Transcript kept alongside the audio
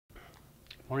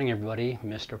Morning everybody,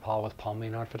 Mr. Paul with Paul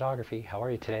Maynard Photography. How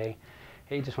are you today?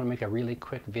 Hey, just want to make a really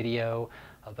quick video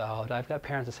about, I've got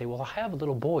parents that say, well, I have a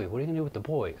little boy, what are you going to do with the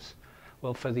boys?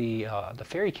 Well, for the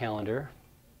fairy calendar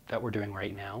that we're doing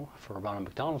right now for Ronald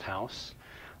McDonald House,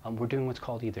 we're doing what's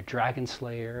called either Dragon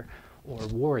Slayer or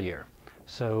Warrior.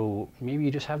 So maybe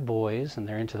you just have boys and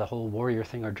they're into the whole warrior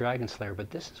thing or Dragon Slayer,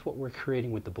 but this is what we're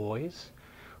creating with the boys.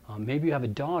 Maybe you have a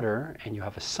daughter and you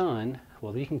have a son.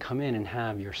 Well, you can come in and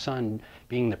have your son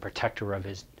being the protector of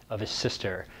his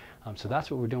sister. So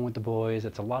that's what we're doing with the boys.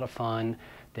 It's a lot of fun.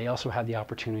 They also have the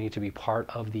opportunity to be part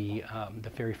of the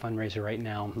fairy fundraiser right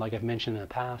now. Like I've mentioned in the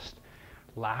past,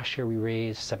 last year we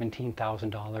raised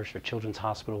 $17,000 for Children's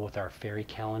Hospital with our fairy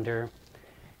calendar.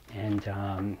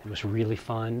 And it was really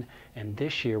fun. And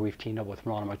this year we've teamed up with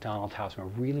Ronald McDonald House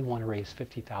and we really want to raise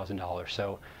 $50,000.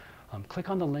 So click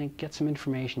on the link, get some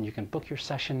information. You can book your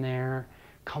session there.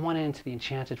 Come on into the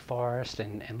Enchanted Forest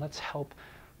and let's help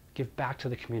give back to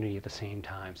the community at the same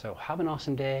time. So have an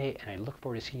awesome day, and I look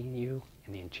forward to seeing you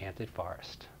in the Enchanted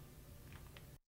Forest.